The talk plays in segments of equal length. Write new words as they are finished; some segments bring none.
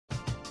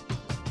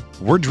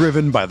We're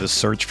driven by the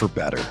search for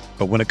better.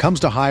 But when it comes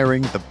to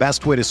hiring, the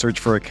best way to search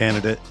for a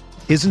candidate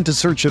isn't to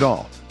search at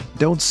all.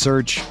 Don't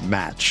search,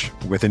 match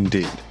with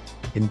Indeed.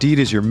 Indeed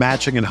is your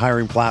matching and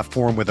hiring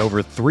platform with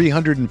over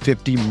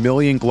 350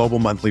 million global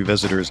monthly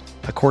visitors,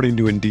 according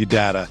to Indeed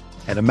data,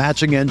 and a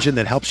matching engine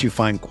that helps you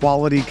find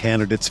quality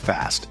candidates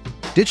fast.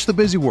 Ditch the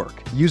busy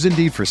work. Use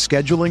Indeed for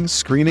scheduling,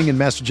 screening, and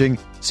messaging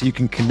so you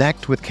can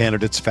connect with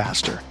candidates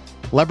faster.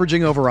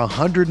 Leveraging over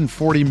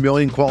 140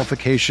 million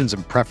qualifications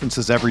and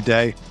preferences every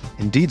day,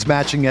 Indeed's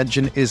matching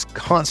engine is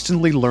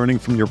constantly learning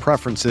from your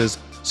preferences,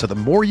 so the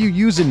more you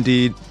use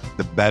Indeed,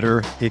 the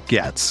better it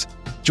gets.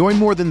 Join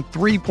more than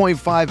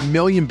 3.5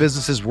 million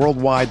businesses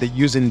worldwide that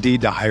use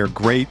Indeed to hire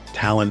great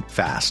talent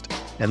fast.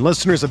 And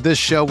listeners of this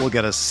show will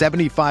get a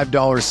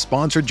 $75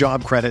 sponsored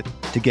job credit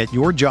to get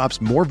your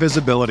jobs more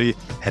visibility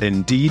at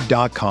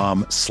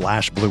Indeed.com/Blue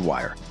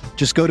Wire.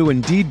 Just go to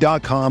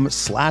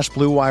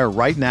Indeed.com/Blue Wire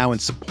right now and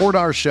support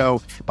our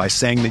show by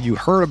saying that you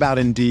heard about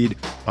Indeed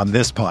on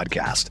this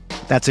podcast.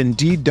 That's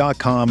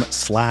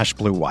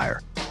Indeed.com/Blue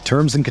Wire.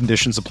 Terms and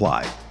conditions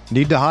apply.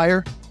 Need to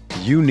hire?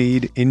 You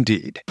need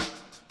Indeed.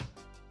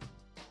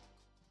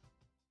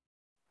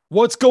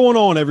 What's going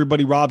on,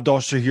 everybody? Rob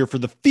Doster here for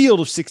the Field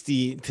of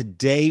 60.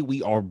 Today,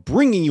 we are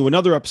bringing you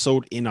another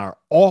episode in our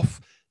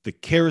Off the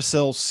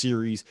Carousel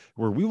series,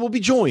 where we will be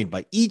joined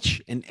by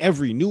each and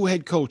every new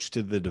head coach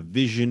to the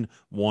Division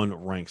I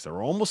ranks. There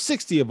are almost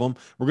 60 of them.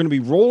 We're going to be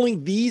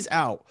rolling these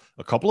out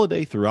a couple of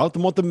days throughout the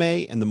month of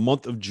May and the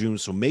month of June.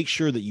 So make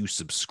sure that you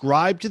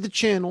subscribe to the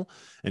channel.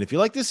 And if you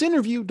like this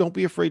interview, don't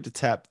be afraid to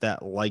tap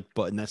that like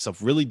button. That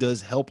stuff really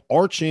does help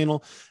our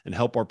channel and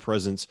help our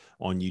presence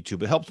on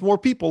YouTube. It helps more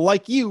people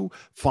like you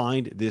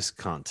find this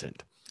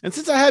content. And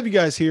since I have you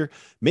guys here,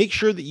 make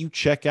sure that you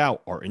check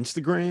out our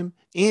Instagram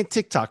and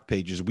TikTok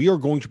pages. We are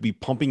going to be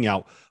pumping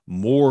out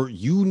more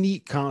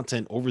unique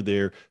content over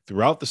there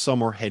throughout the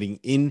summer heading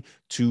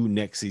into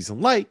next season.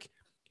 Like,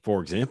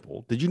 for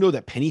example, did you know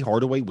that Penny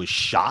Hardaway was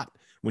shot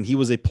when he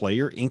was a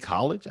player in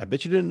college? I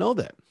bet you didn't know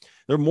that.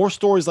 There are more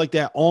stories like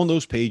that on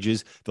those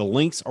pages. The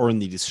links are in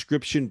the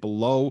description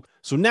below.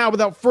 So now,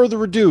 without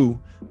further ado,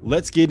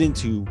 let's get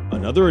into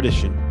another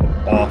edition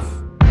of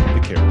Off the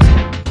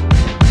Carousel.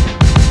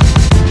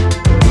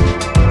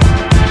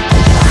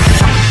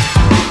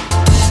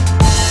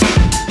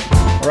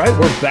 All right,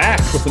 we're back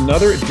with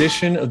another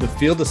edition of the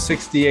Field of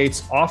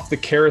 68's Off the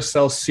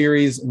Carousel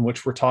series, in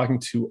which we're talking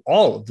to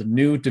all of the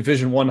new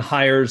Division I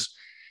hires.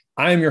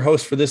 I am your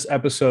host for this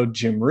episode,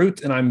 Jim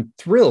Root, and I'm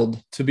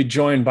thrilled to be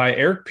joined by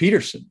Eric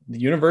Peterson, the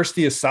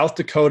University of South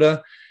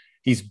Dakota.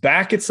 He's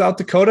back at South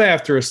Dakota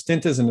after a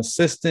stint as an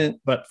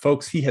assistant, but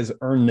folks, he has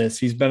earned this.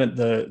 He's been at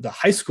the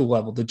high school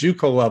level, the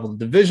JUCO level,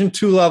 the Division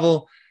II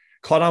level,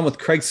 caught on with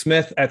Craig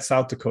Smith at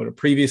South Dakota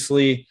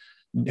previously,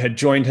 had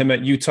joined him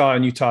at Utah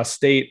and Utah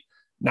State.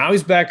 Now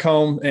he's back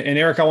home. And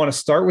Eric, I want to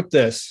start with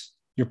this.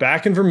 You're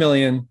back in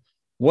Vermilion.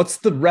 What's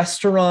the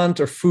restaurant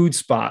or food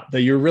spot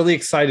that you're really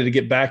excited to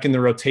get back in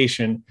the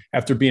rotation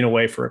after being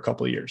away for a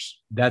couple of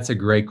years? That's a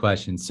great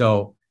question.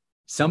 So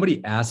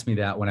somebody asked me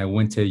that when I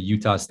went to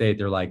Utah State.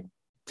 They're like,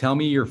 tell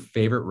me your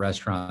favorite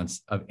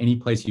restaurants of any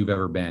place you've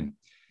ever been.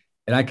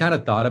 And I kind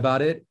of thought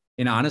about it.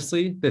 And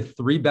honestly, the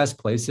three best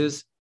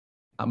places,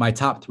 my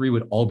top three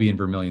would all be in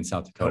Vermilion,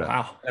 South Dakota. Oh,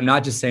 wow. I'm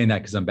not just saying that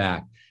because I'm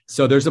back.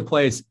 So there's a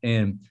place,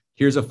 and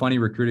here's a funny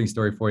recruiting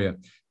story for you.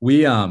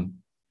 We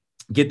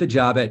get the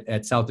job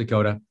at South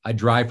Dakota. I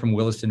drive from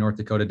Williston, North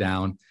Dakota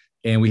down,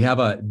 and we have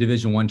a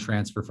Division I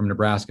transfer from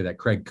Nebraska that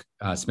Craig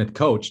Smith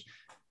coached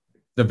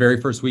the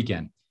very first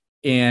weekend.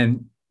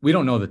 And we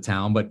don't know the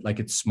town, but like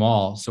it's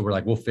small. So we're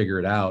like, we'll figure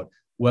it out.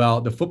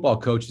 Well, the football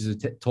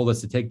coaches told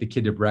us to take the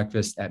kid to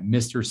breakfast at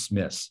Mr.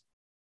 Smith's.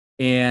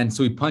 And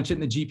so we punch it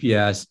in the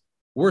GPS.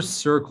 We're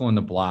circling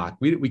the block.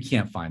 We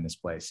can't find this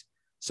place.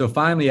 So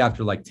finally,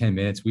 after like 10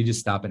 minutes, we just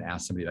stop and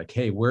ask somebody like,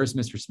 hey, where's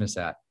Mr. Smith's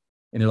at?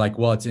 And they're like,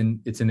 well, it's in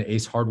the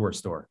Ace Hardware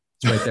store.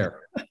 It's right there.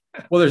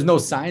 Well, there's no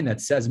sign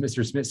that says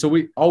Mr. Smith. So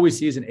we always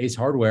see is an Ace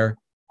Hardware,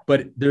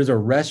 but there's a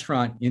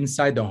restaurant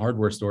inside the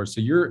hardware store.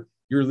 So you're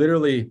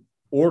literally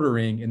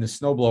ordering and the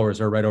snowblowers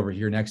are right over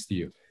here next to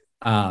you.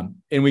 And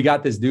we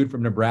got this dude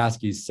from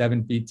Nebraska. He's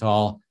 7 feet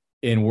tall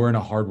and we're in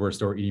a hardware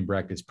store eating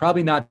breakfast.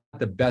 Probably not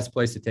the best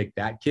place to take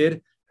that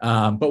kid.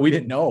 But we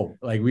didn't know,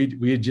 like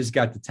we had just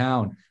got to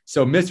town.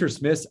 So Mr.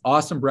 Smith's,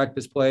 awesome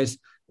breakfast place.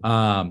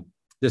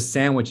 The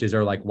sandwiches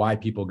are like why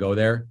people go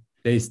there.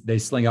 They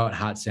sling out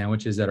hot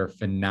sandwiches that are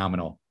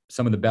phenomenal.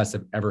 Some of the best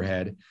I've ever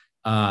had.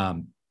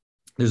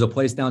 There's a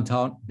place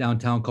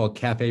downtown called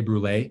Cafe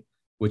Brulee,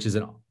 which is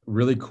a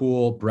really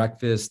cool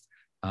breakfast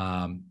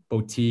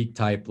boutique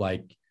type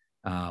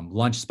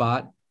lunch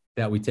spot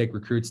that we take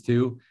recruits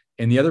to.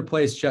 And the other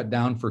place shut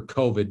down for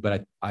COVID,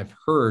 but I've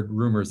heard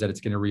rumors that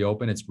it's going to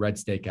reopen. It's Red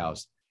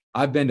Steakhouse.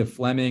 I've been to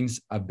Fleming's.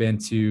 I've been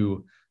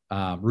to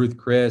Ruth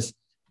Chris.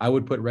 I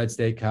would put Red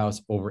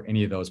Steakhouse over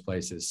any of those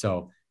places.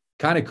 So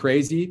kind of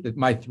crazy that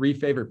my three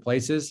favorite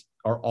places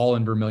are all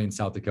in Vermilion,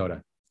 South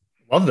Dakota.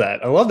 Love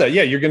that. I love that.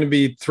 Yeah, you're going to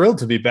be thrilled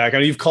to be back. I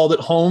mean, you've called it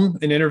home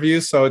in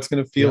interviews, so it's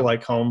going to feel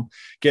like home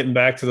getting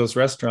back to those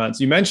restaurants.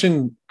 You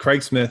mentioned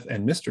Craig Smith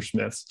and Mr.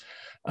 Smith's.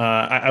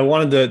 I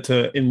wanted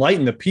to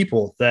enlighten the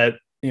people that,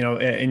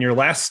 in your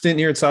last stint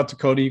here at South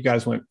Dakota, you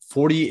guys went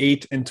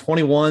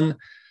 48-21,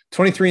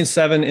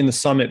 23-7 in the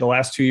Summit. The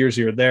last 2 years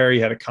you were there,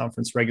 you had a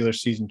conference regular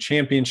season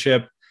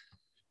championship.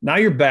 Now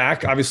you're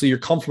back. Obviously, you're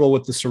comfortable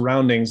with the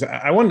surroundings.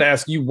 I wanted to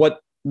ask you what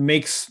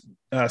makes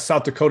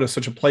South Dakota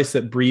such a place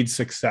that breeds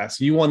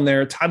success. You won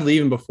there, Todd Lee,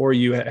 even before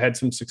you had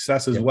some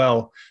success as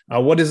well.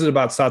 What is it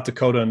about South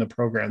Dakota and the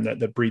program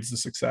that breeds the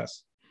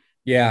success?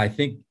 Yeah, I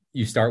think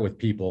you start with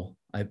people.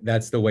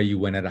 That's the way you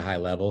win at a high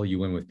level. You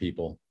win with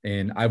people.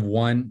 And I've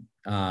won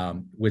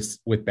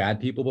with bad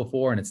people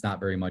before, and it's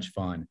not very much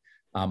fun.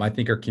 I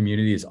think our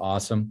community is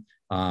awesome.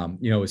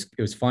 It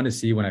was fun to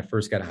see when I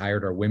first got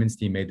hired, our women's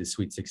team made the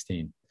Sweet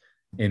 16.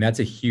 And that's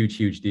a huge,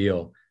 huge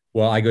deal.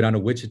 Well, I go down to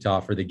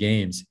Wichita for the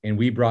games, and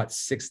we brought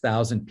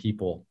 6,000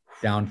 people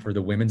down for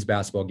the women's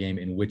basketball game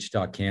in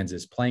Wichita,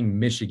 Kansas, playing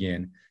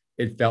Michigan.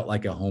 It felt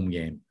like a home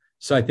game.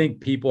 So I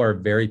think people are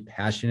very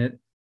passionate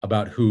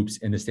about hoops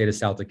in the state of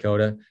South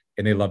Dakota,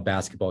 and they love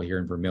basketball here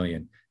in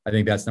Vermilion. I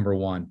think that's number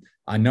one.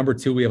 Number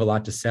two, we have a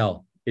lot to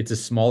sell. It's a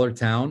smaller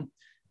town,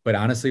 but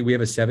honestly, we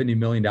have a $70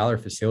 million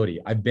facility.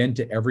 I've been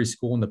to every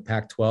school in the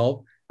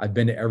Pac-12. I've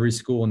been to every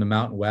school in the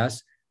Mountain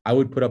West. I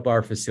would put up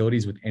our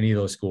facilities with any of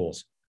those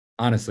schools.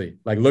 Honestly,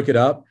 look it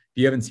up.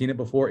 If you haven't seen it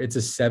before, it's a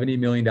 $70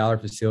 million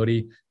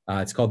facility.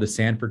 It's called the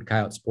Sanford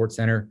Coyote Sports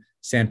Center.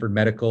 Sanford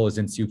Medical is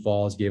in Sioux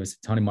Falls, gave us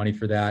a ton of money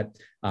for that.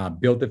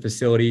 Built the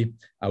facility.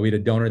 We had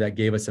a donor that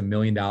gave us $1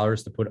 million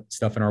to put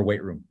stuff in our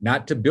weight room,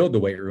 not to build the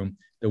weight room.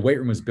 The weight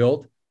room was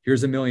built.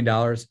 Here's $1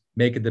 million.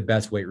 Make it the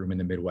best weight room in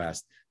the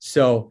Midwest.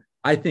 So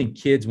I think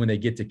kids, when they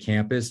get to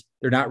campus,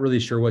 they're not really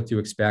sure what to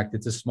expect.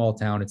 It's a small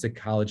town. It's a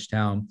college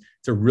town.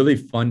 It's a really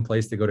fun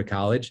place to go to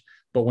college.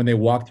 But when they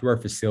walk through our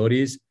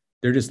facilities,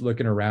 they're just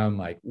looking around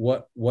like,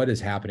 what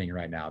is happening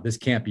right now? This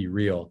can't be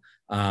real.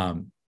 I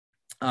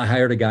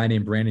hired a guy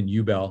named Brandon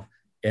Ubel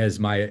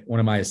as one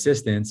of my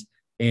assistants,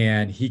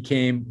 and he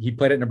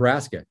played at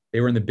Nebraska.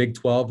 They were in the Big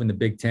 12 and the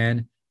Big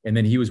 10. And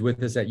then he was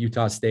with us at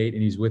Utah State,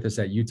 and he's with us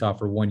at Utah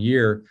for 1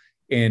 year.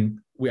 And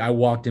I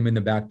walked him in the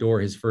back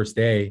door his first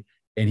day,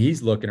 and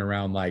he's looking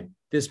around like,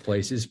 this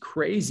place is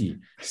crazy.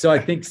 So I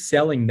think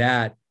selling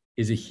that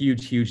is a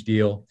huge, huge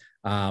deal.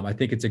 I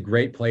think it's a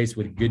great place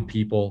with good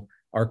people.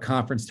 Our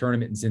conference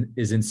tournament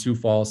is in Sioux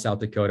Falls, South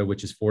Dakota,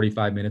 which is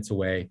 45 minutes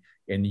away.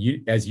 And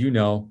as you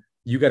know,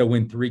 you got to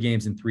win 3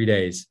 games in 3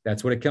 days.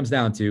 That's what it comes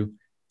down to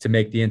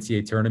make the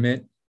NCAA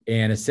tournament.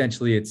 And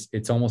essentially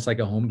it's almost like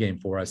a home game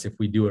for us if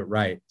we do it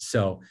right.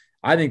 So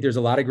I think there's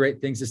a lot of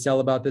great things to sell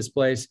about this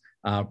place,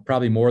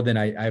 probably more than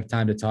I have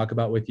time to talk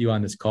about with you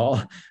on this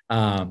call.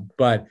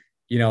 But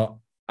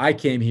I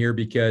came here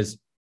because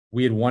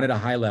we had won at a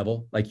high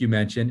level, like you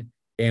mentioned,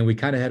 and we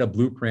kind of had a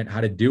blueprint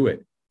how to do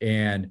it.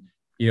 And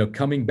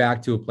coming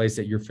back to a place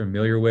that you're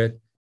familiar with,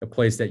 a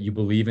place that you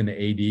believe in the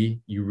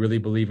AD, you really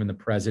believe in the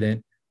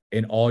president,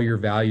 and all your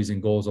values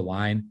and goals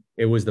align,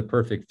 it was the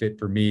perfect fit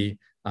for me.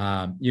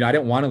 I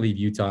didn't want to leave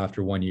Utah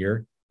after 1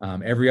 year.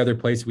 Every other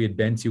place we had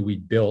been to, we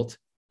built.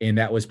 And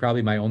that was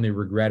probably my only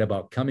regret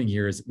about coming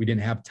here is we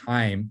didn't have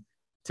time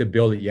to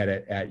build it yet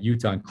at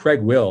Utah. And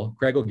Craig will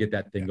get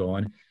that thing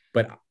going,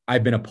 but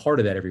I've been a part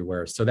of that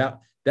everywhere. So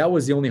that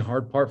was the only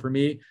hard part for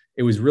me.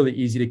 It was really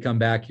easy to come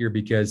back here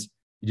because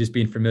just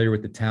being familiar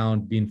with the town,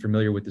 being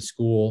familiar with the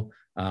school,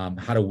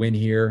 how to win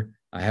here.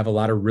 I have a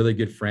lot of really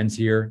good friends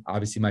here.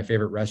 Obviously, my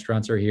favorite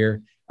restaurants are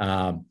here.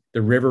 The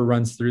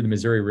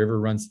Missouri River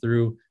runs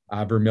through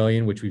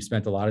Vermilion, which we've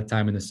spent a lot of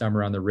time in the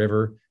summer on the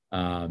river.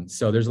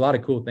 So there's a lot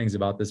of cool things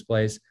about this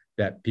place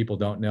that people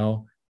don't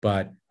know,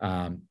 but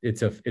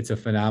it's a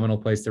phenomenal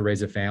place to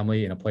raise a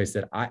family, and a place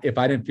that if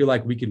I didn't feel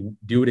like we could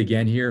do it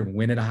again here and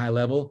win at a high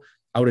level,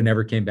 I would have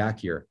never came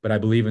back here. But I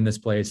believe in this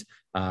place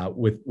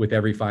with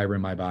every fiber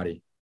in my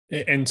body.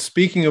 And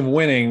speaking of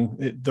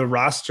winning, the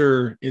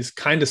roster is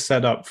kind of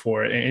set up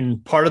for it.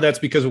 And part of that's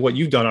because of what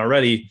you've done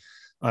already.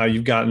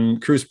 You've gotten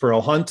Cruz Pearl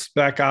Hunt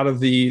back out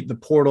of the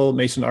portal.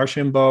 Mason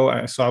Archambault,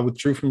 I saw,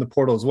 withdrew from the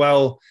portal as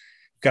well.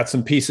 Got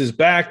some pieces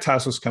back.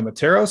 Tassos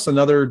Kamateros,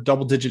 another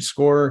double-digit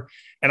scorer.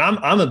 And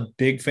I'm a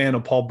big fan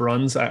of Paul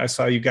Bruns. I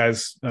saw you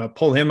guys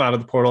pull him out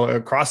of the portal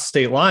across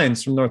state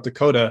lines from North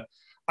Dakota.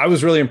 I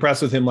was really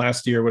impressed with him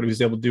last year, what he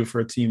was able to do for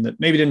a team that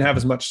maybe didn't have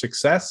as much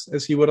success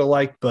as he would have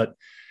liked, but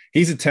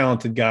he's a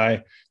talented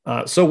guy.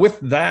 So with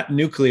that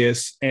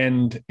nucleus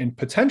and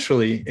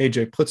potentially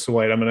AJ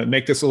Plitzowite, I'm going to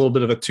make this a little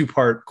bit of a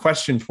 2-part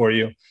question for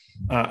you.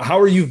 How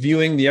are you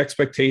viewing the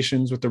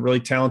expectations with the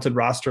really talented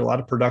roster, a lot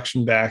of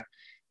production back?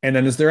 And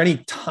then is there any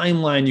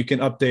timeline you can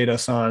update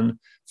us on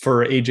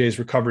for AJ's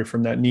recovery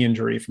from that knee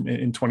injury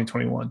in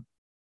 2021?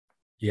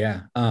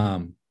 Yeah.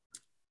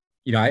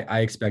 I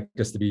expect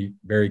us to be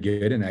very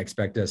good, and I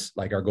expect us,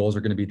 our goals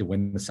are going to be to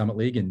win the Summit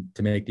League and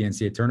to make the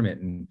NCAA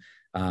tournament.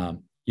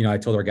 And, I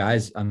told our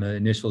guys on the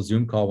initial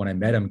Zoom call when I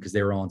met them, because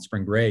they were all on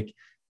spring break,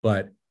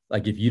 but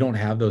if you don't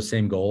have those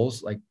same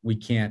goals, we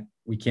can't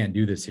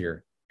do this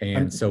here.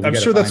 And so I'm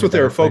sure that's what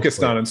they were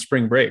focused on in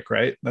spring break,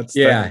 right? No,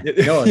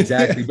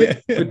 exactly.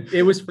 But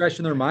it was fresh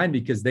in their mind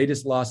because they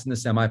just lost in the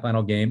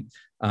semifinal game.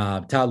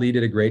 Todd Lee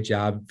did a great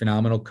job,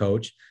 phenomenal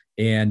coach.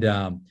 And,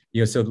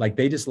 so like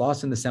they just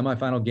lost in the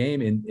semifinal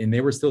game and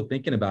they were still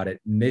thinking about it.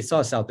 And they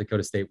saw South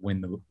Dakota State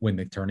win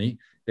the tourney.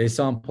 They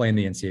saw them play in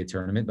the NCAA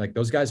tournament. Like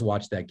those guys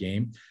watched that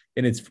game.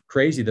 And it's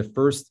crazy. The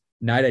first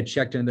night I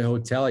checked into the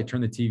hotel, I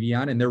turned the TV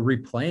on and they're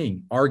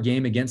replaying our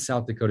game against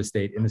South Dakota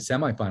State in the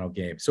semifinal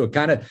game. So it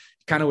kind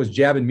of was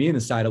jabbing me in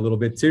the side a little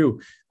bit too.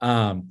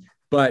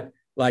 But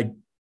like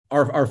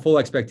our full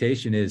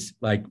expectation is,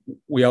 like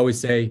we always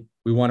say,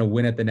 we want to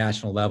win at the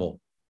national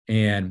level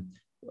and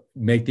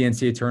make the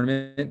NCAA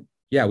tournament.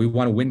 Yeah, we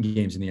want to win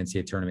games in the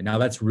NCAA tournament. Now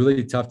that's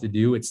really tough to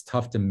do. It's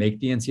tough to make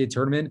the NCAA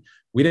tournament.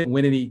 We didn't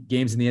win any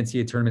games in the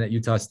NCAA tournament at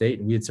Utah State,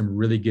 and we had some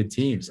really good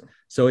teams.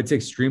 So it's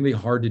extremely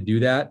hard to do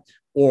that.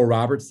 Oral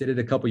Roberts did it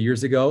a couple of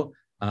years ago.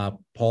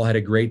 Paul had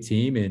a great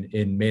team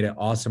and made an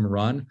awesome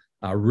run,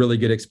 really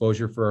good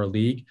exposure for our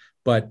league.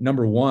 But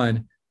number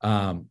one,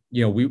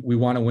 we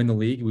want to win the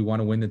league. We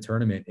want to win the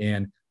tournament.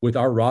 And with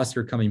our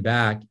roster coming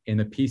back and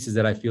the pieces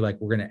that I feel like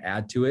we're going to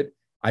add to it,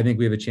 I think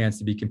we have a chance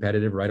to be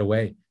competitive right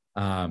away.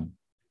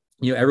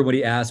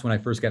 Everybody asked when I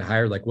first got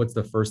hired, like, what's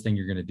the first thing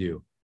you're going to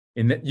do?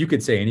 And you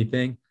could say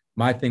anything.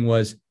 My thing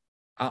was,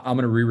 I'm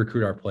going to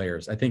re-recruit our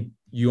players. I think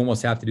you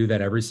almost have to do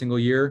that every single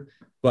year,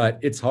 but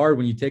it's hard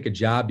when you take a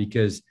job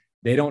because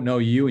they don't know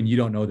you and you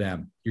don't know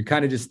them. You're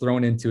kind of just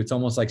thrown into, it's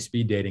almost like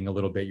speed dating a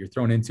little bit. You're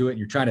thrown into it and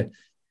you're trying to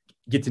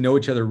get to know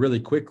each other really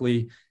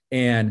quickly.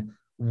 And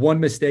one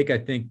mistake I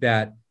think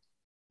that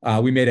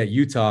we made at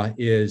Utah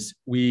is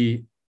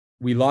we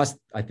lost,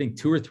 I think,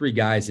 2 or 3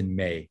 guys in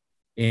May.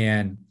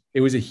 And it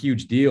was a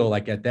huge deal.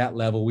 Like at that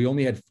level, we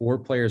only had 4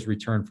 players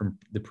return from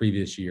the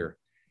previous year.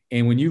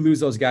 And when you lose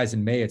those guys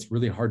in May, it's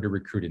really hard to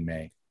recruit in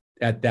May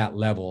at that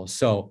level.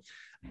 So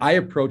I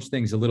approach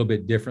things a little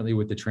bit differently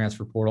with the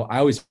transfer portal. I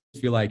always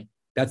feel like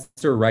that's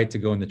their right to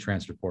go in the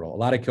transfer portal. A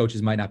lot of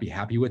coaches might not be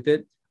happy with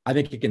it. I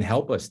think it can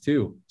help us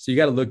too. So you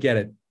got to look at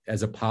it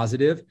as a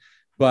positive.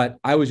 But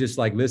I was just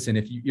like, listen,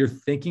 if you're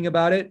thinking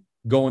about it,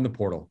 go in the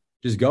portal.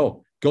 Just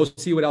go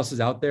see what else is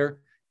out there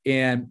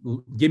and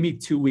give me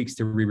 2 weeks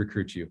to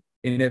re-recruit you.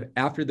 And if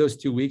after those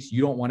 2 weeks, you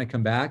don't want to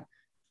come back,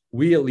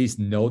 we at least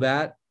know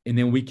that. And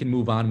then we can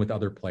move on with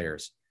other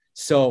players.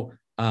 So,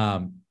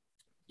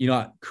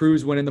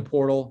 Cruz went in the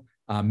portal.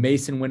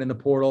 Mason went in the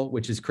portal,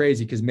 which is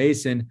crazy because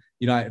Mason,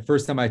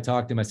 first time I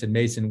talked to him, I said,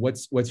 Mason,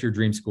 what's your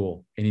dream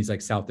school? And he's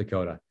like, South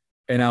Dakota.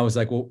 And I was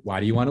like, well, why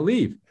do you want to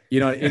leave?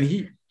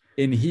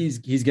 And he's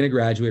going to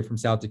graduate from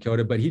South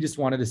Dakota, but he just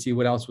wanted to see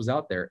what else was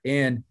out there.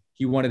 And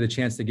he wanted a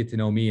chance to get to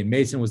know me. And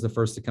Mason was the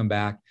first to come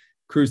back.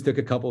 Cruz took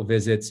a couple of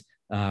visits,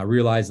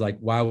 realized like,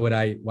 why would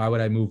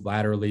I move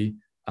laterally?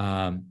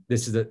 I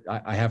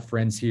have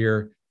friends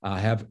here. I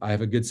have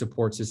a good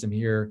support system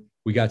here.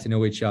 We got to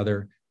know each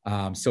other.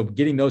 So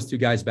getting those 2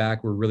 guys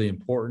back were really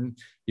important.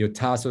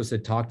 Tassos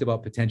had talked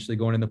about potentially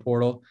going in the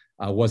portal.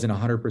 Wasn't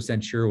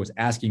 100% sure, was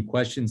asking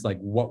questions like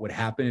what would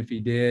happen if he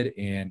did.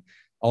 And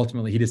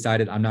ultimately he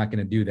decided I'm not going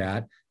to do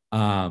that.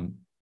 And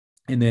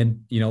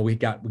then, we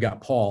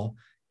got Paul,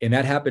 and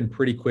that happened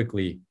pretty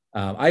quickly.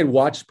 I had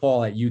watched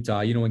Paul at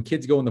Utah. When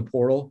kids go in the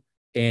portal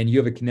and you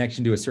have a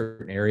connection to a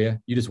certain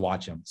area, you just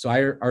watch them. So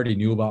I already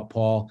knew about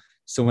Paul.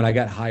 So when I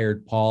got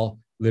hired, Paul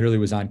literally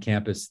was on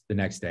campus the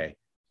next day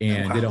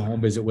and did a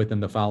home visit with him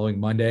the following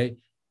Monday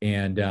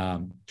and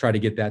try to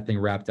get that thing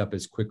wrapped up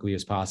as quickly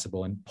as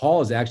possible. And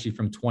Paul is actually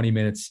from 20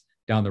 minutes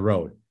down the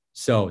road.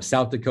 So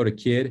South Dakota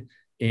kid.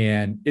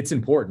 And it's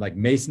important. Like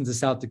Mason's a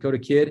South Dakota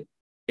kid,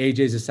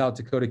 AJ's a South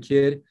Dakota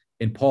kid,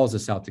 and Paul's a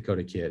South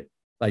Dakota kid.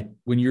 Like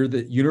when you're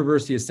the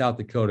University of South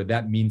Dakota,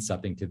 that means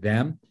something to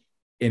them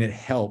and it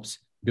helps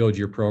build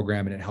your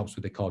program and it helps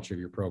with the culture of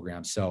your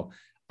program. So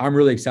I'm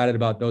really excited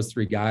about those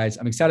 3 guys.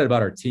 I'm excited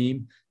about our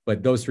team,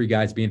 but those 3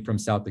 guys being from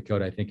South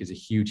Dakota, I think is a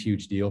huge,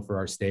 huge deal for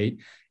our state.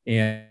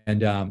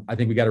 And I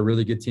think we got a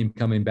really good team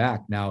coming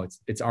back. Now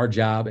it's our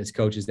job as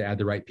coaches to add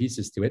the right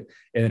pieces to it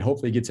and then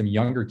hopefully get some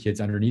younger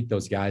kids underneath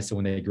those guys. So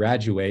when they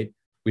graduate,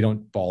 we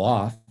don't fall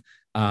off.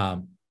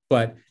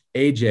 But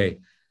AJ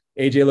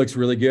looks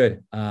really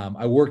good.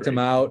 I worked him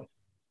out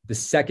the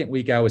second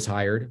week I was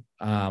hired.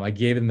 I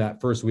gave him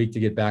that first week to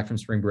get back from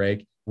spring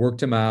break,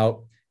 worked him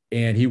out,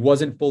 and he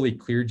wasn't fully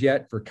cleared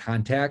yet for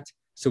contact.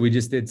 So we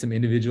just did some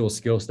individual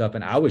skill stuff.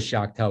 And I was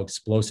shocked how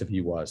explosive he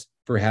was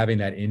for having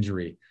that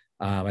injury.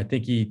 I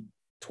think he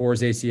tore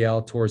his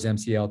ACL, tore his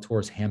MCL,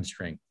 tore his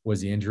hamstring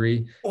was the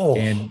injury.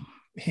 And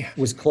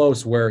was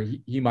close where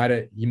he might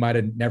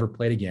have never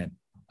played again.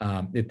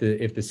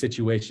 If the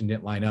situation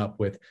didn't line up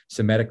with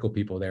some medical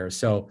people there.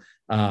 So,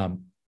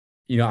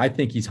 I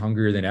think he's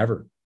hungrier than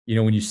ever.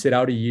 When you sit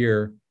out a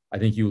year, I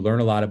think you learn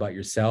a lot about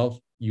yourself.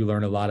 You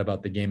learn a lot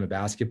about the game of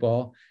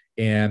basketball.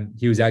 And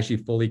he was actually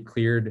fully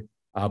cleared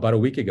about a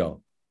week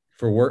ago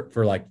for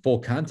like full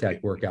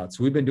contact workouts.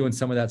 So we've been doing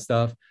some of that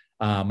stuff.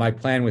 My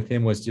plan with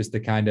him was just to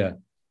kind of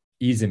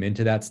ease him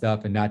into that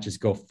stuff and not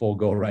just go full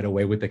go right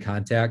away with the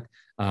contact.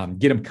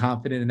 Get him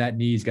confident in that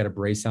knee. He's got a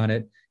brace on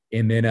it.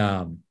 and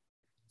then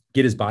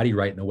get his body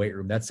right in the weight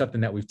room. That's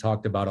something that we've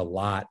talked about a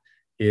lot,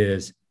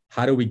 is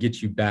how do we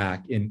get you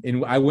back?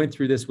 And I went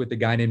through this with a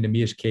guy named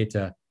Neemias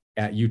Queta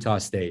at Utah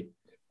State.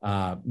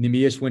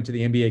 Neemias went to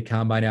the NBA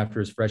Combine after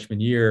his freshman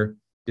year,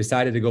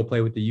 decided to go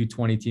play with the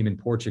U20 team in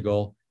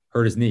Portugal,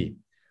 hurt his knee.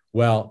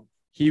 Well,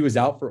 he was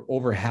out for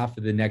over half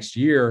of the next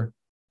year,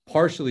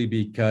 partially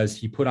because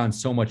he put on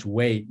so much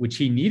weight, which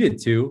he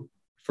needed to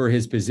for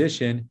his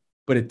position,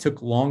 but it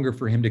took longer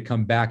for him to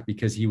come back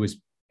because he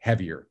was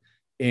heavier.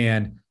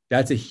 And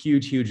that's a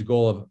huge, huge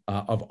goal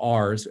of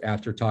ours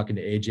after talking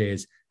to AJ,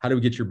 is how do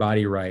we get your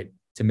body right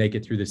to make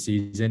it through the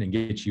season and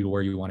get you to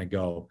where you want to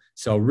go?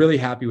 So really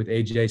happy with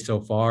AJ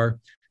so far.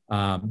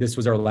 This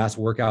was our last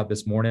workout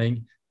this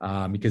morning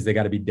because they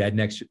got to be dead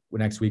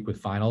next week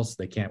with finals.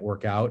 They can't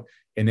work out,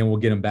 and then we'll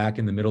get him back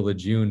in the middle of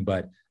June.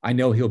 But I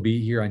know he'll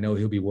be here. I know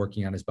he'll be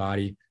working on his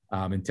body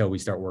until we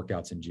start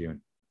workouts in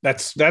June.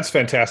 That's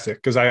fantastic,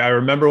 because I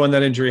remember when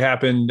that injury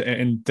happened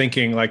and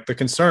thinking, like, the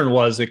concern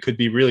was it could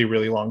be really,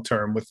 really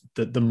long-term with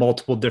the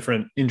multiple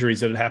different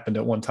injuries that had happened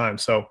at one time.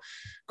 So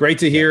great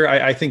to hear.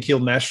 I think he'll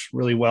mesh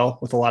really well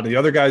with a lot of the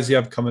other guys you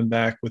have coming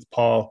back with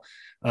Paul.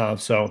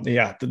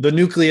 The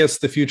nucleus,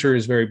 the future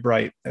is very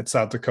bright at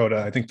South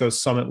Dakota. I think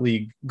those Summit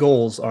League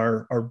goals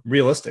are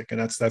realistic, and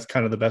that's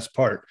kind of the best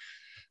part.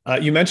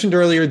 You mentioned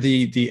earlier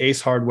the Ace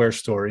Hardware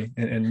story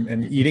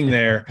and eating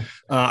there.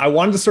 I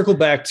wanted to circle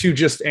back to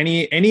just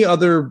any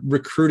other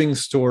recruiting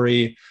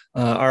story.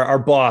 Our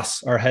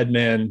boss, our head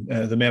man,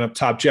 the man up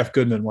top, Jeff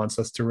Goodman, wants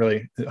us to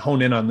really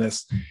hone in on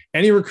this.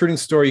 Any recruiting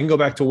story, you can go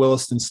back to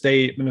Williston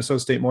State,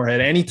 Minnesota State,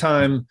 Moorhead,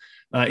 anytime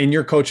in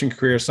your coaching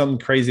career, something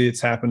crazy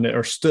that's happened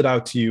or stood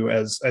out to you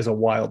as a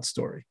wild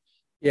story.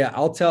 Yeah,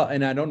 I'll tell,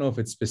 and I don't know if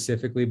it's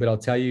specifically, but I'll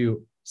tell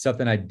you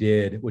something I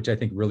did, which I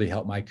think really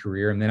helped my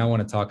career. And then I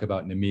want to talk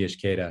about Neemias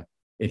Queta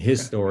and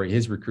his story,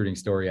 his recruiting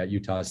story at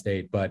Utah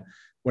State. But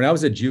when I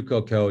was a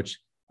JUCO coach,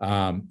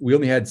 we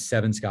only had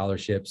 7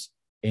 scholarships,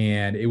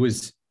 and it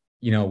was,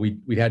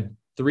 we had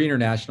 3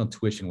 international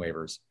tuition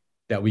waivers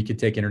that we could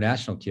take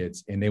international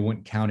kids, and they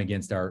wouldn't count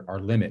against our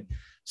limit.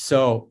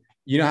 So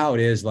you know how it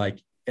is,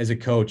 like, as a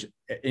coach,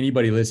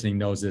 anybody listening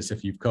knows this.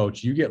 If you've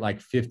coached, you get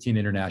like 15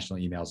 international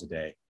emails a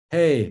day.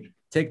 Hey,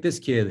 take this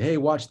kid. Hey,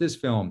 watch this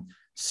film.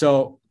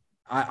 So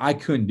I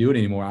couldn't do it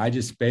anymore. I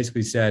just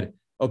basically said,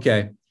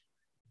 okay,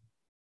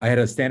 I had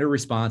a standard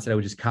response that I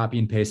would just copy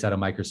and paste out of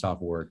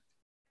Microsoft Word.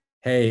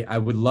 Hey, I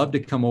would love to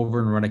come over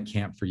and run a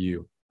camp for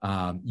you.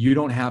 You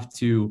don't have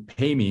to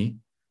pay me.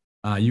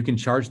 You can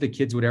charge the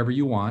kids whatever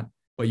you want,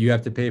 but you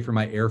have to pay for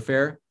my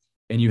airfare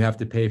and you have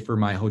to pay for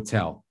my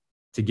hotel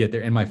to get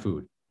there and my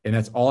food. And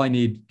that's all I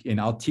need.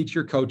 And I'll teach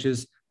your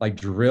coaches like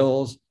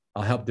drills.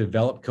 I'll help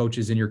develop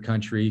coaches in your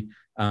country.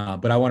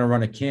 But I want to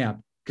run a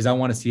camp because I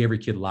want to see every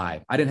kid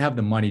live. I didn't have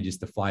the money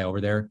just to fly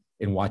over there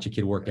and watch a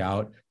kid work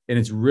out. And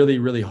it's really,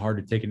 really hard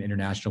to take an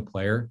international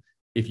player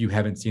if you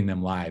haven't seen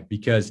them live,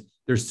 because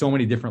there's so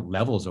many different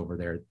levels over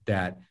there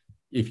that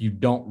if you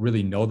don't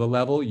really know the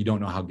level, you don't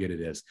know how good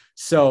it is.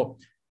 So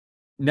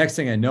next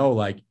thing I know,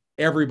 like,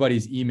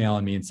 everybody's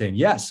emailing me and saying,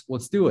 yes,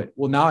 let's do it.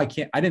 Well, now I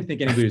didn't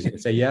think anybody was going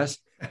to say yes.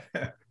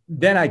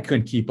 Then I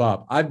couldn't keep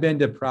up. I've been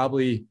to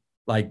probably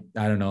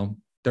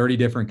 30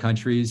 different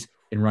countries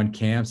and run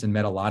camps and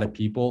met a lot of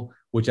people,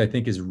 which I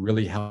think has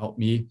really helped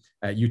me.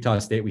 At Utah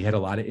State, we had a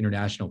lot of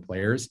international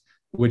players,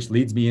 which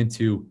leads me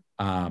into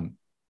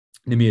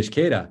Neemias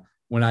Queta.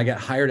 When I got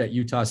hired at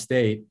Utah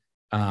State,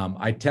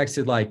 I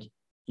texted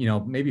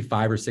maybe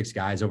 5 or 6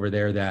 guys over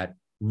there that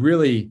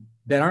really,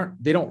 they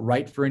don't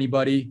write for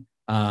anybody.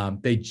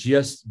 They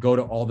just go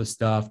to all the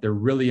stuff. They're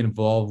really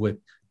involved with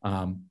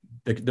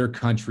their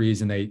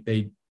countries, and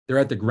they're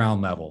at the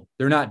ground level.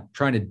 They're not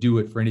trying to do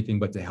it for anything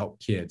but to help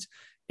kids.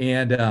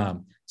 And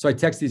so I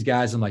text these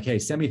guys. I'm like, hey,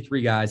 send me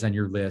 3 guys on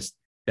your list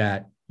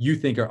that you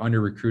think are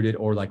under recruited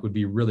or like would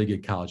be really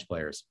good college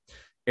players.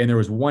 And there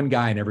was 1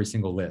 guy in every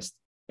single list,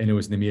 and it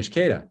was Neemias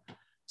Queta.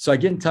 So I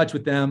get in touch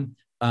with them.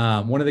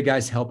 One of the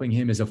guys helping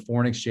him is a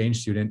foreign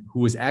exchange student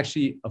who was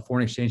actually a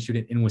foreign exchange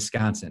student in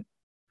Wisconsin.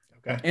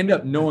 Okay. End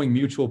up knowing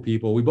mutual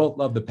people. We both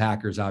love the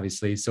Packers,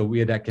 obviously. So we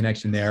had that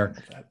connection there.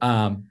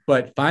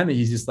 But finally,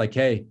 he's just like,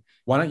 hey,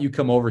 why don't you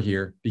come over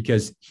here?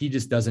 Because he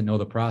just doesn't know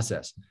the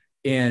process.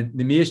 And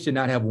Neemias did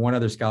not have one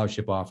other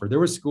scholarship offer. There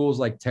were schools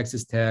like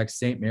Texas Tech,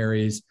 St.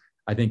 Mary's,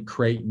 I think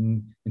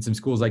Creighton, and some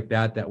schools like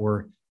that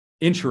were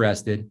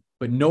interested,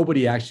 but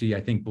nobody actually,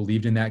 I think,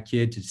 believed in that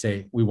kid to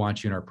say, we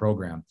want you in our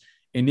program.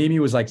 And Neemi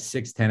was like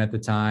 6'10" at the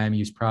time. He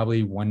was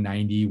probably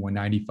 190,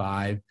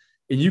 195.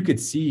 And you could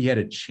see he had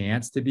a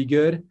chance to be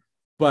good,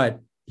 but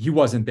he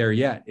wasn't there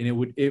yet.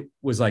 And it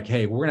was like,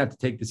 hey, we're going to have to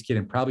take this kid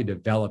and probably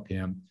develop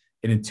him.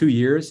 And in 2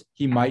 years,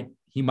 he might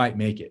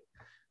make it.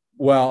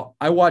 Well,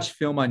 I watched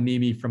film on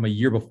Neemi from a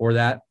year before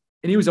that,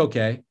 and he was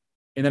okay.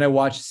 And then I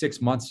watched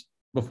 6 months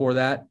before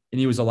that, and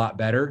he was a lot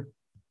better.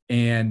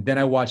 And then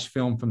I watched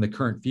film from the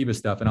current FIBA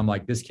stuff, and I'm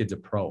like, this kid's a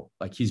pro.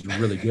 Like, he's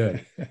really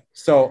good.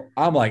 So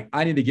I'm like,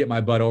 I need to get my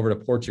butt over to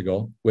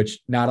Portugal, which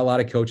not a lot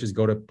of coaches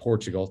go to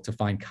Portugal to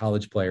find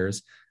college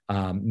players.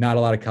 Not a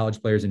lot of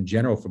college players in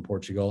general from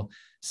Portugal.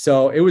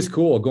 So it was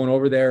cool going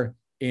over there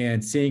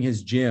and seeing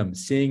his gym,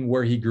 seeing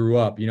where he grew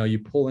up. You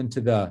pull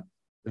into the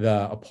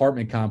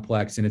apartment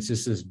complex and it's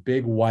just this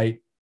big white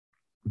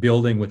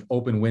building with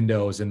open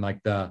windows and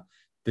like the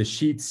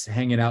sheets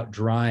hanging out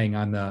drying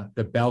on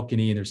the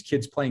balcony. And there's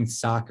kids playing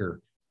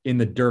soccer in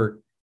the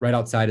dirt right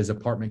outside his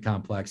apartment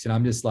complex. And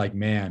I'm just like,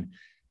 man,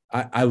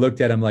 I looked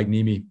at him like,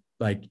 Nimi,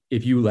 like,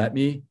 if you let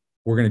me,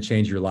 we're going to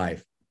change your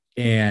life.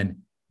 And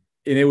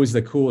it was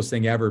the coolest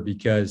thing ever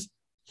because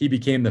he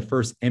became the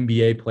first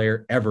NBA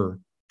player ever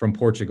from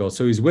Portugal.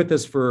 So he's with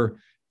us for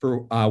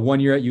 1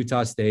 year at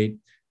Utah State,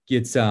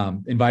 gets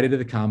invited to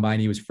the combine.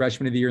 He was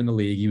freshman of the year in the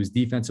league. He was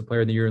defensive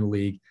player of the year in the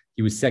league.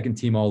 He was second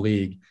team all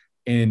league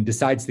and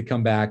decides to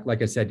come back.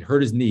 Like I said,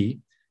 hurt his knee,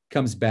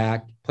 comes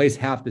back, plays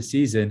half the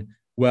season.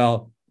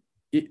 Well,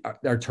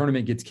 our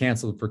tournament gets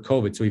canceled for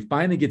COVID. So he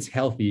finally gets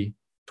healthy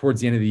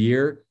towards the end of the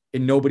year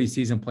and nobody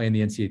sees him play in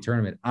the NCAA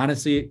tournament.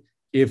 Honestly,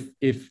 if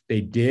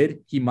they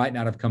did, he might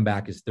not have come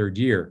back his third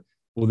year.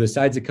 Well,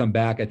 decides to come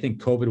back. I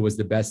think COVID was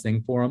the best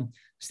thing for him.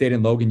 Stayed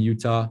in Logan,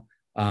 Utah,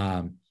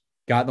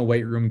 got in the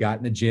weight room, got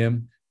in the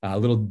gym, a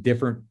little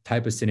different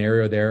type of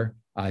scenario there.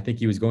 I think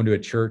he was going to a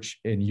church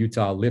in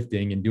Utah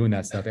lifting and doing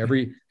that stuff.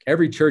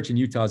 Every church in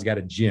Utah has got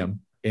a gym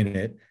in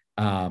it.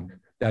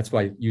 That's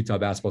why Utah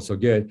basketball is so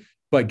good,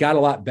 but got a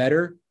lot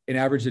better and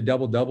averaged a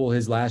double-double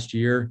his last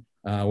year,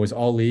 was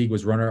all league,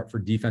 was runner-up for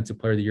defensive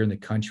player of the year in the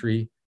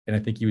country. And I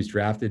think he was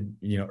drafted,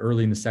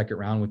 early in the second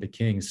round with the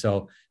Kings.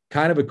 So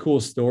kind of a cool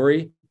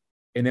story.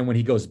 And then when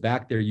he goes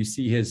back there, you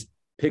see his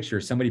picture.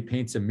 Somebody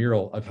paints a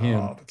mural of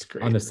him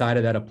on the side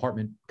of that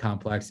apartment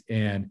complex.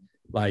 And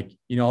like,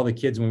 all the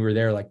kids when we were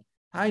there, like,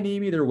 hi,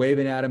 Nimi, they're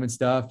waving at him and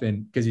stuff.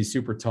 And because he's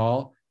super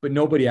tall, but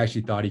nobody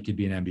actually thought he could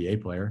be an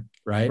NBA player.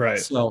 Right.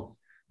 So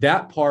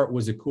that part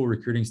was a cool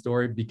recruiting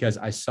story because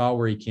I saw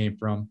where he came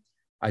from.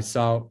 I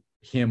saw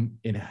him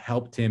and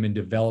helped him and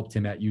developed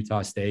him at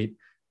Utah State,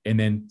 and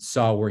then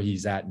saw where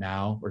he's at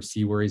now or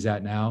see where he's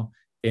at now.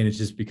 And it's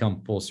just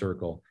become full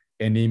circle.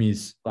 And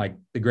Nimi's like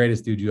the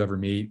greatest dude you ever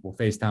meet. We'll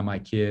FaceTime my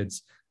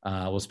kids.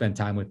 We'll spend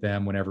time with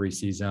them whenever he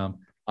sees them.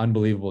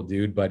 Unbelievable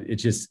dude. But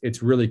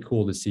it's really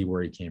cool to see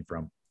where he came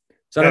from.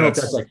 So I don't know if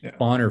that's like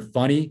fun or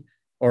funny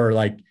or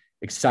like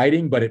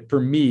exciting, but for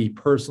me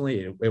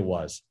personally, it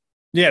was.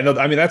 Yeah, no,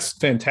 I mean, that's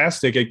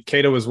fantastic.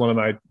 Cato was one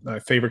of my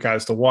favorite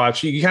guys to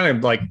watch. He kind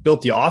of like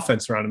built the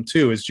offense around him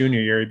too. His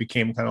junior year, he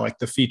became kind of like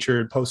the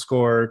featured post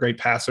scorer, great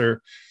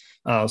passer.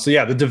 So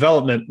yeah, the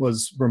development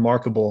was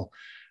remarkable.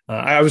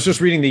 I was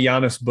just reading the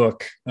Giannis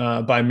book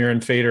by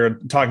Miran Fader,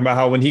 talking about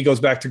how when he goes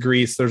back to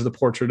Greece, there's the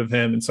portrait of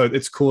him. And so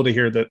it's cool to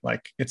hear that,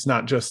 like, it's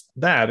not just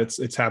that,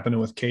 it's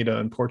happening with Cato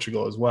in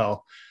Portugal as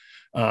well.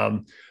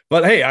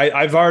 But hey,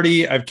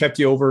 I've kept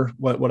you over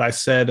what I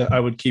said I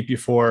would keep you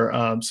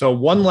for. So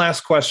one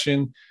last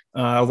question.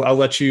 I'll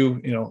let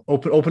you,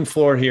 open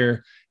floor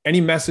here.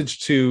 Any message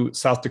to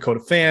South Dakota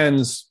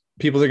fans,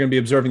 people that are going to be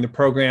observing the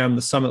program,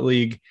 the Summit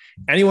League,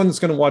 anyone that's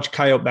going to watch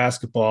Coyote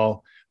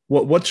basketball?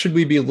 What should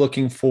we be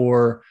looking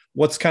for?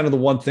 What's kind of the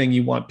one thing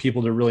you want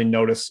people to really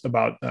notice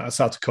about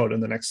South Dakota in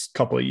the next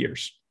couple of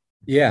years?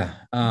 Yeah,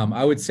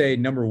 I would say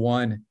number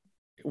one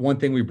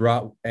thing we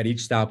brought at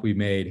each stop we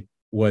made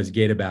was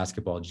Gata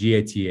basketball,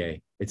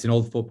 GATA. It's an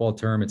old football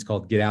term. It's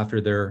called get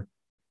after their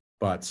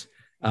butts.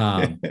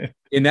 And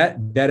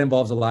that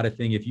involves a lot of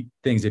things.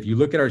 If you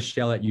look at our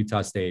shell at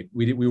Utah State,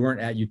 we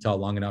weren't at Utah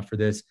long enough for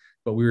this,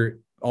 but we were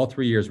all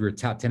 3 years, we were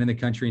top 10 in the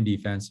country in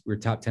defense. We were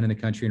top 10 in the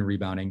country in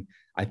rebounding.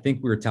 I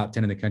think we were top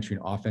 10 in the country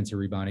in offensive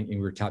rebounding, and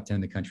we were top 10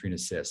 in the country in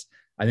assists.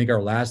 I think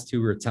our last two,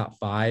 we were top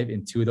 5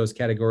 in 2 of those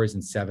categories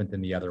and 7th in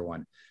the other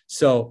one.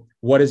 So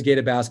what is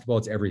Gata basketball?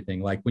 It's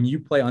everything. Like when you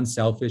play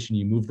unselfish and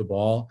you move the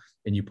ball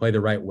and you play the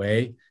right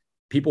way,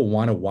 people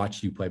want to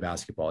watch you play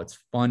basketball. It's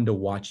fun to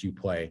watch you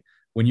play.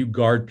 When you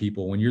guard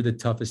people, when you're the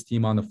toughest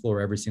team on the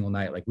floor every single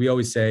night, like we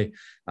always say,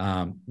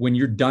 when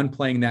you're done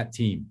playing that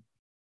team,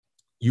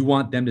 you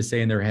want them to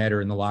say in their head or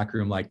in the locker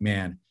room, like,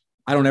 man,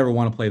 I don't ever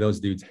want to play those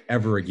dudes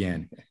ever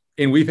again.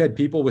 And we've had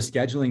people with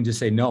scheduling just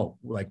say, no,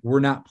 like, we're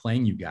not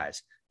playing you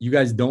guys. You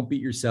guys don't beat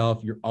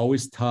yourself. You're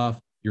always tough.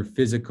 You're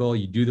physical.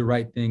 You do the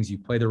right things. You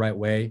play the right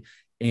way.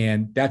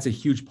 And that's a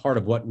huge part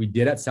of what we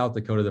did at South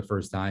Dakota the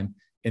first time.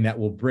 And that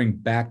we'll bring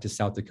back to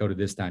South Dakota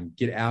this time.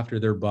 Get after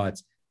their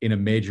butts in a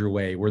major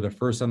way. We're the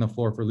first on the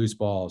floor for loose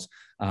balls.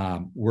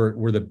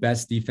 We're the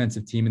best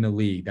defensive team in the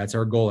league. That's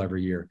our goal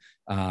every year.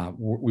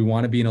 We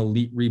want to be an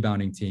elite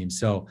rebounding team.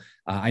 So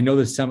I know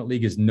the Summit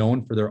League is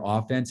known for their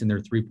offense and their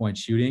 3-point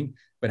shooting,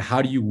 but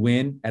how do you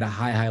win at a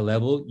high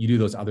level? You do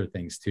those other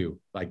things too.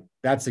 Like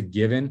that's a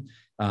given.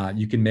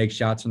 You can make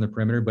shots from the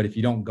perimeter, but if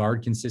you don't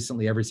guard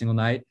consistently every single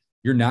night,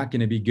 you're not going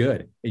to be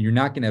good and you're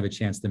not going to have a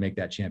chance to make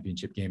that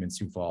championship game in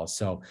Sioux Falls.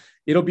 So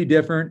it'll be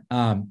different.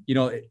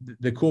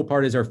 The cool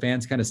part is our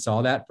fans kind of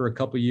saw that for a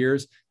couple of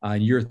years.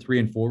 Year 3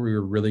 and 4, we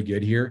were really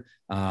good here.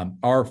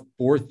 Our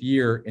 4th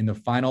year in the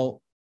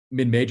final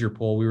mid-major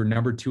poll, we were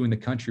number 2 in the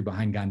country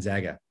behind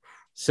Gonzaga.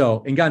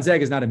 So, and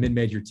Gonzaga is not a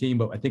mid-major team,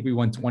 but I think we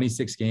won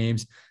 26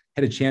 games.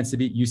 had a chance to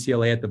beat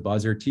UCLA at the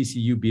buzzer.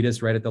 TCU beat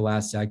us right at the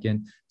last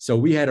second. So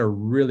we had a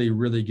really,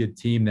 really good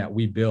team that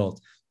we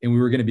built, and we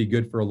were going to be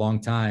good for a long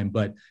time.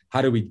 But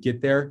how do we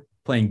get there?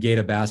 Playing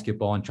Gator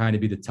basketball and trying to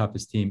be the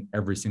toughest team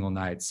every single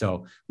night.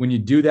 So when you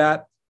do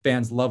that,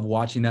 fans love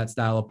watching that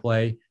style of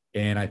play.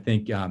 And I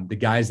think the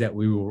guys that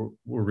we will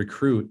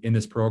recruit in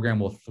this program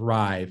will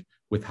thrive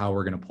with how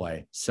we're going to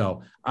play.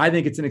 So I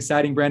think it's an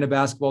exciting brand of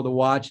basketball to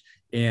watch.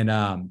 And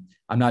I'm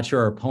not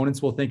sure our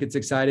opponents will think it's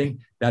exciting.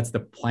 That's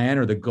the plan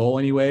or the goal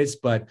anyways.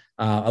 But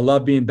I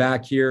love being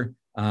back here.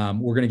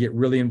 We're going to get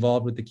really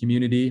involved with the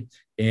community.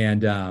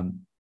 And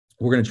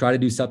we're going to try to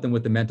do something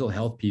with the mental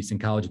health piece in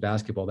college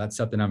basketball. That's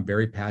something I'm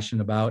very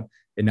passionate about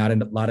and not a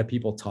lot of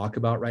people talk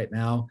about right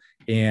now.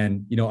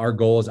 And, our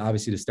goal is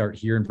obviously to start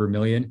here in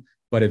Vermilion,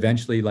 but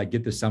eventually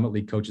get the Summit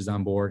League coaches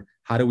on board.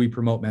 How do we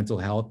promote mental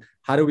health?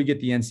 How do we get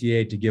the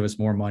NCAA to give us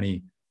more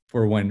money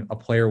for when a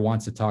player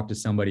wants to talk to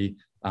somebody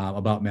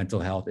about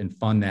mental health and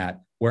fund that?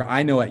 Where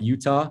I know at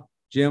Utah,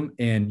 Jim,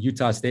 and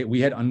Utah State,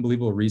 we had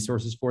unbelievable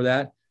resources for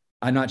that.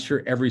 I'm not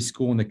sure every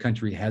school in the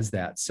country has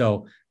that.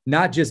 So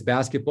not just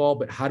basketball,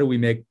 but how do we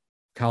make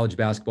college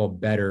basketball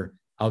better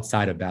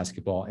outside of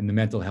basketball? And the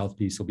mental health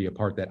piece will be a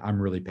part that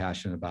I'm really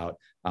passionate about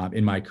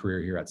in my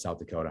career here at South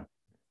Dakota.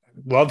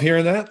 Love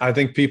hearing that. I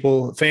think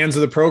fans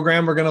of the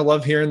program are going to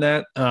love hearing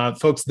that.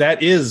 Folks,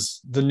 that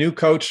is the new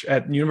coach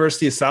at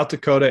University of South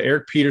Dakota,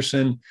 Eric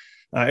Peterson.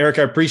 Eric,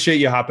 I appreciate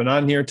you hopping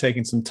on here,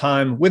 taking some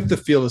time with the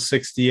Field of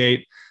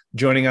 68,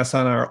 joining us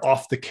on our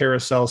Off the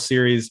Carousel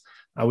series.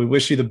 We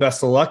wish you the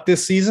best of luck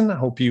this season. I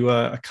hope you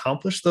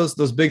accomplish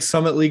those big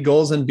Summit League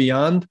goals and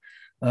beyond.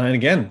 And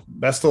again,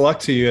 best of luck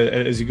to you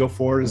as you go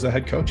forward as a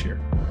head coach here.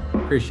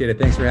 Appreciate it.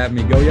 Thanks for having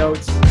me. Go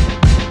Yotes.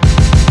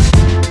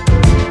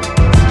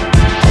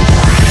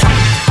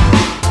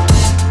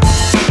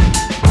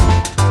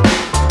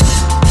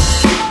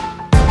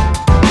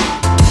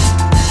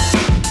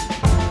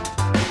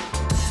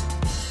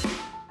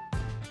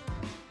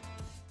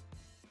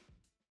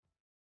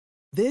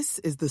 This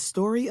is the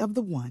story of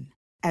the one.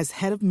 As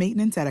head of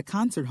maintenance at a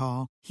concert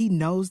hall, he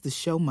knows the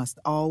show must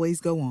always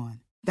go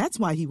on. That's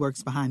why he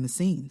works behind the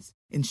scenes,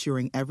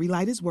 ensuring every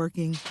light is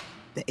working,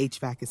 the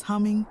HVAC is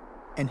humming,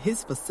 and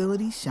his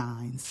facility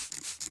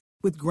shines.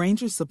 With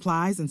Grainger's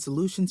supplies and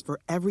solutions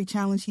for every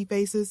challenge he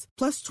faces,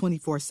 plus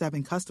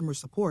 24/7 customer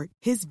support,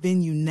 his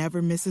venue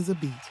never misses a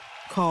beat.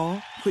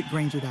 Call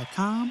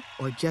quickgrainger.com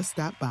or just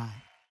stop by.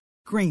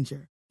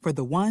 Grainger, for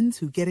the ones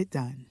who get it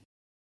done.